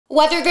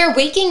Whether they're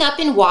waking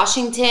up in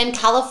Washington,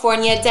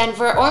 California,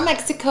 Denver, or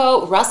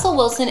Mexico, Russell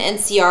Wilson and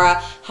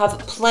Ciara have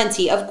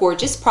plenty of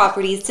gorgeous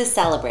properties to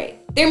celebrate.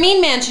 Their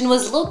main mansion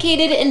was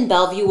located in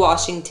Bellevue,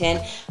 Washington,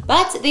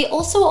 but they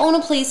also own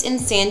a place in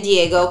San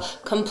Diego,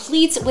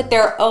 complete with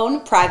their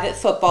own private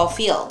football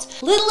field.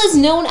 Little is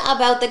known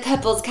about the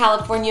couple's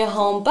California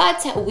home,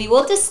 but we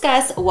will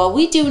discuss what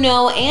we do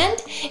know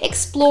and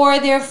explore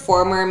their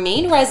former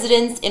main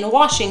residence in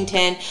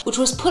Washington, which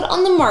was put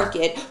on the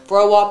market for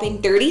a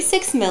whopping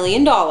 $36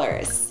 million.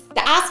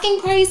 The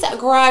asking price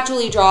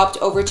gradually dropped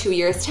over 2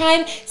 years'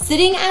 time,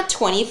 sitting at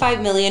 $25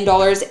 million,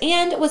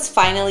 and was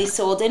finally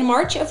sold in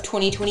March of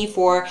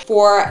 2024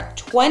 for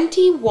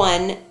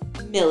 $21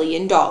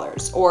 million,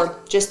 or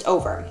just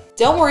over.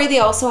 Don't worry, they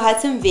also had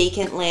some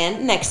vacant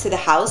land next to the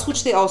house,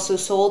 which they also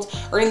sold,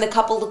 earning the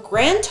couple a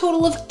grand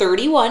total of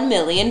 $31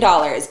 million,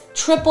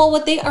 triple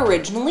what they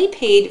originally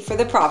paid for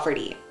the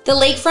property. The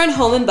lakefront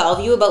home in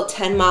Bellevue, about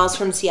 10 miles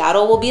from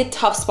Seattle, will be a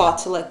tough spot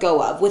to let go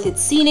of, with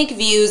its scenic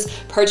views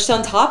perched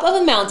on top of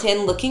a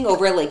mountain looking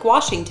over Lake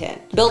Washington.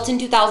 Built in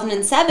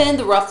 2007,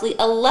 the roughly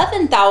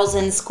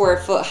 11,000 square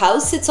foot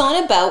house sits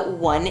on about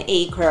 1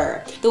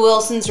 acre. The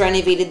Wilsons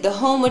renovated the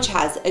home, which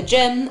has a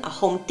gym, a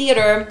home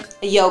theater,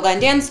 a yoga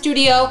and dance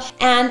studio,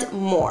 and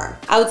more.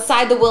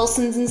 Outside, the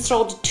Wilsons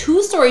installed a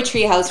 2-story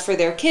treehouse for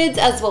their kids,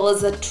 as well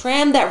as a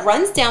tram that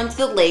runs down to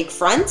the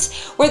lakefront,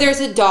 where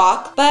there's a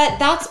dock, but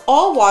that's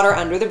all water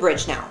under the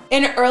bridge now.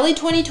 In early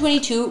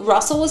 2022,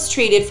 Russell was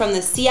traded from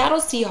the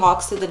Seattle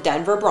Seahawks to the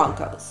Denver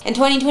Broncos. In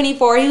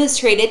 2024, he was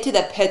traded to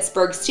the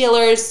Pittsburgh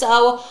Steelers,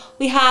 so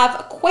we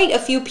have quite a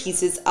few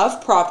pieces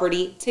of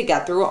property to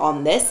get through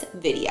on this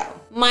video.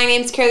 My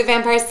name's Ciara the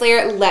Vampire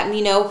Slayer. Let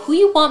me know who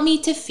you want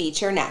me to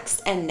feature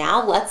next. And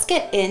now let's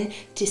get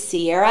into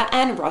Ciara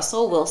and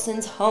Russell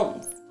Wilson's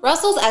homes.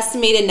 Russell's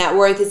estimated net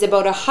worth is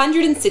about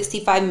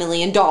 $165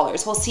 million,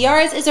 while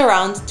Ciara's is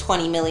around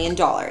 $20 million,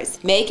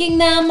 making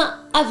them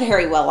a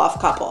very well-off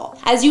couple.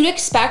 As you'd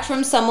expect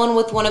from someone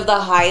with one of the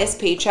highest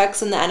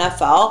paychecks in the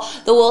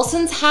NFL, the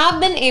Wilsons have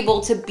been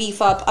able to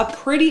beef up a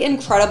pretty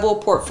incredible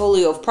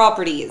portfolio of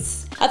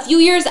properties. A few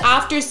years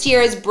after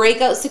Ciara's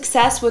breakout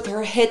success with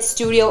her hit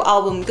studio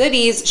album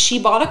Goodies, she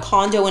bought a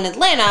condo in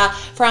Atlanta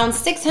for around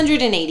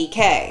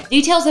 $680K.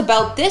 Details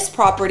about this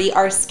property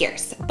are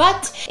scarce,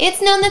 but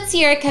it's known that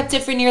Ciara kept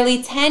it for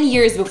nearly 10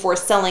 years before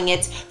selling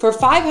it for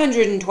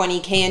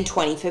 $520K in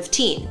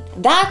 2015.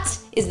 That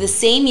is the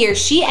same year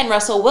she and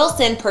Russell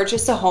Wilson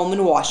purchased a home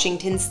in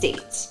Washington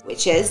State,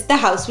 which is the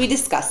house we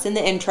discussed in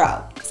the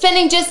intro.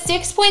 Spending just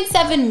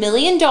 $6.7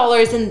 million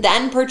and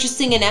then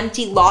purchasing an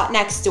empty lot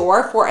next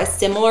door for a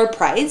similar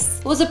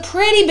price was a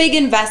pretty big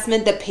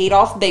investment that paid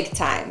off big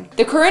time.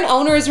 The current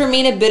owners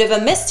remain a bit of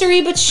a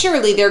mystery, but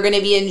surely they're going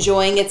to be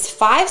enjoying its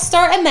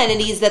 5-star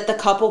amenities that the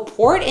couple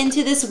poured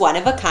into this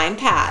one-of-a-kind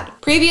pad.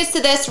 Previous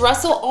to this,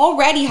 Russell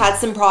already had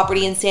some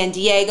property in San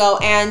Diego,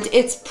 and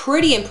it's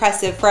pretty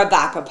impressive for a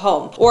backup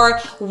home, or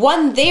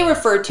one they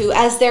refer to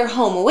as their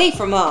home away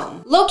from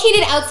home.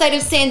 Located outside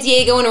of San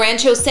Diego in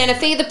Rancho Santa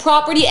Fe, the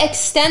property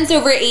extends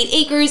over 8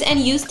 acres and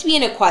used to be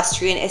an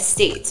equestrian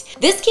estate.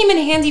 This came in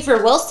handy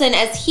for Wilson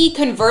as he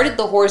converted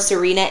the horse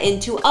arena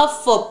into a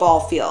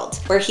football field,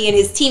 where he and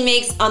his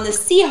teammates on the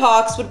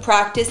Seahawks would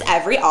practice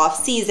every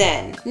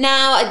off-season.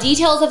 Now,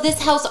 details of this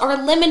house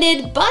are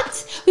limited,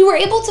 but we were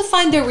able to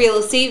find the real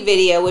estate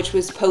video, which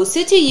was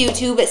posted to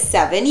YouTube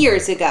 7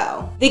 years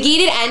ago. The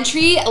gated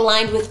entry,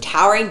 lined with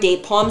towering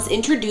date palms,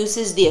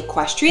 introduces the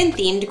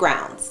equestrian-themed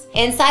grounds.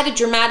 Inside, a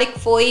dramatic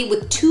foyer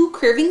with 2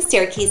 curving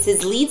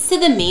staircases leads to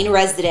the main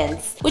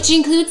residence, which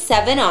includes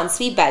 7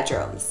 ensuite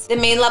bedrooms. The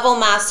main level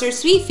master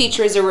suite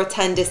features a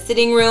rotunda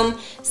sitting room,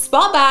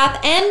 spa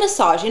bath, and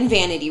massage and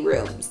vanity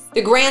rooms.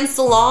 The grand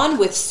salon,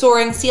 with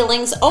soaring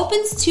ceilings,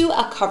 opens to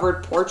a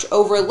covered porch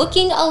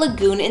overlooking a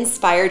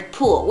lagoon-inspired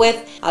pool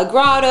with a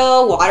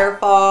grotto,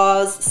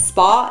 waterfalls,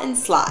 spa, and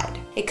slide.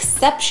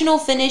 Exceptional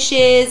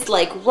finishes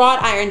like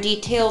wrought iron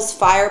details,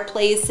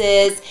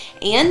 fireplaces,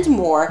 and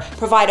more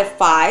provide a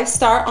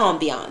 5-star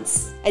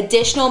ambiance.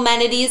 Additional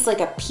amenities like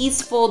a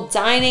peaceful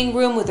dining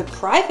room with a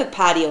private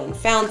patio and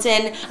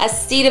fountain, a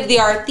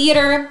state-of-the-art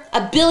theater,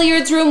 a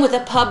billiards room with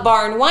a pub,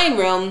 bar, and wine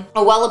room,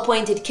 a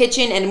well-appointed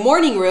kitchen and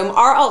morning room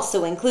are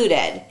also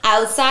included.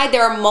 Outside,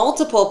 there are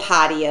multiple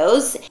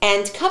patios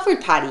and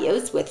covered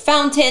patios with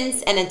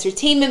fountains, an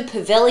entertainment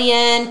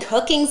pavilion,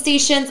 cooking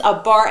stations, a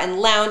bar and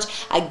lounge,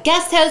 a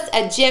guest house,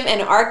 a gym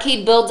and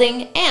arcade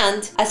building,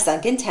 and a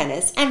sunken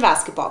tennis and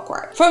basketball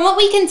court. From what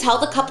we can tell,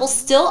 the couple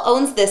still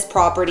owns this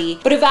property,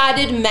 but have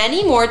added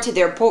many more to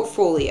their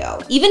portfolio,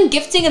 even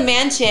gifting a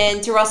mansion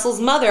to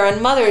Russell's mother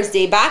on Mother's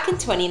Day back in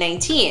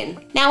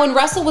 2019. Now, when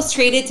Russell was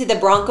traded to the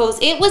Broncos,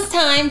 it was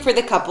time for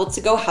the couple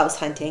to go house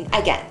hunting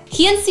again.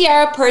 He and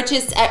Ciara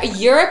purchased a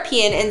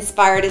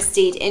European-inspired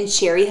estate in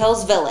Cherry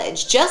Hills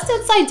Village, just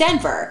outside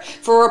Denver,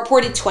 for a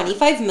reported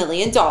 $25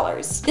 million.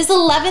 This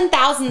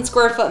 11,000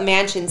 square foot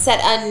mansion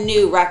set a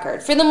new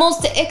record for the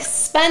most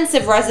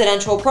expensive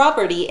residential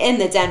property in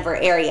the Denver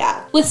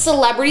area. With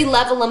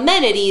celebrity-level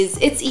amenities,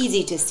 it's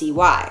easy to see why.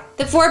 why.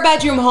 The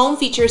 4-bedroom home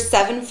features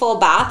 7 full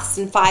baths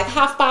and 5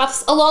 half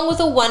baths, along with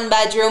a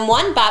 1-bedroom,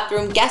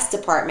 1-bathroom guest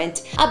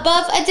apartment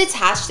above a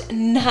detached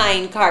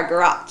 9-car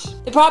garage.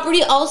 The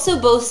property also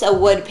boasts a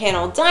wood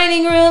panel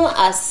dining room,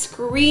 a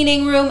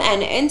screening room,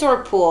 an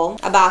indoor pool,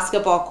 a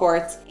basketball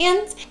court,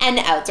 and an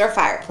outdoor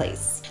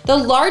fireplace. The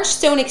large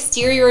stone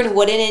exterior and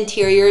wooden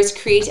interiors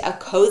create a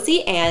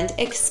cozy and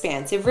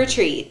expansive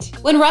retreat.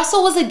 When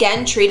Russell was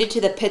again traded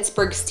to the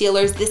Pittsburgh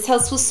Steelers, this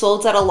house was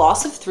sold at a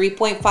loss of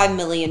 $3.5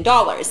 million,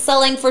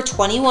 selling for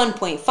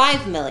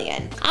 $21.5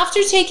 million.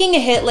 After taking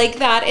a hit like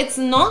that, it's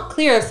not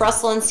clear if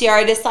Russell and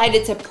Ciara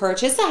decided to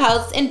purchase a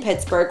house in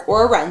Pittsburgh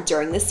or rent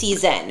during the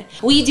season.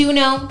 We do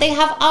know they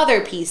have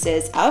other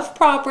pieces of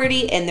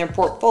property in their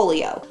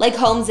portfolio, like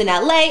homes in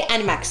LA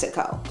and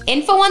Mexico.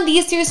 Info on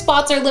these 2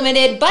 spots are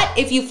limited, but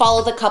if you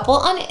follow the couple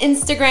on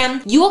Instagram,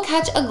 you will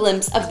catch a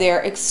glimpse of their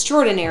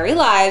extraordinary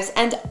lives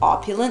and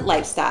opulent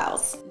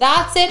lifestyles.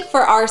 That's it for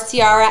our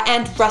Ciara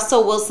and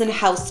Russell Wilson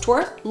house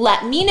tour.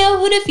 Let me know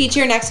who to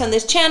feature next on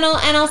this channel,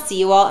 and I'll see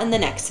you all in the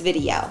next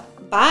video.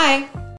 Bye!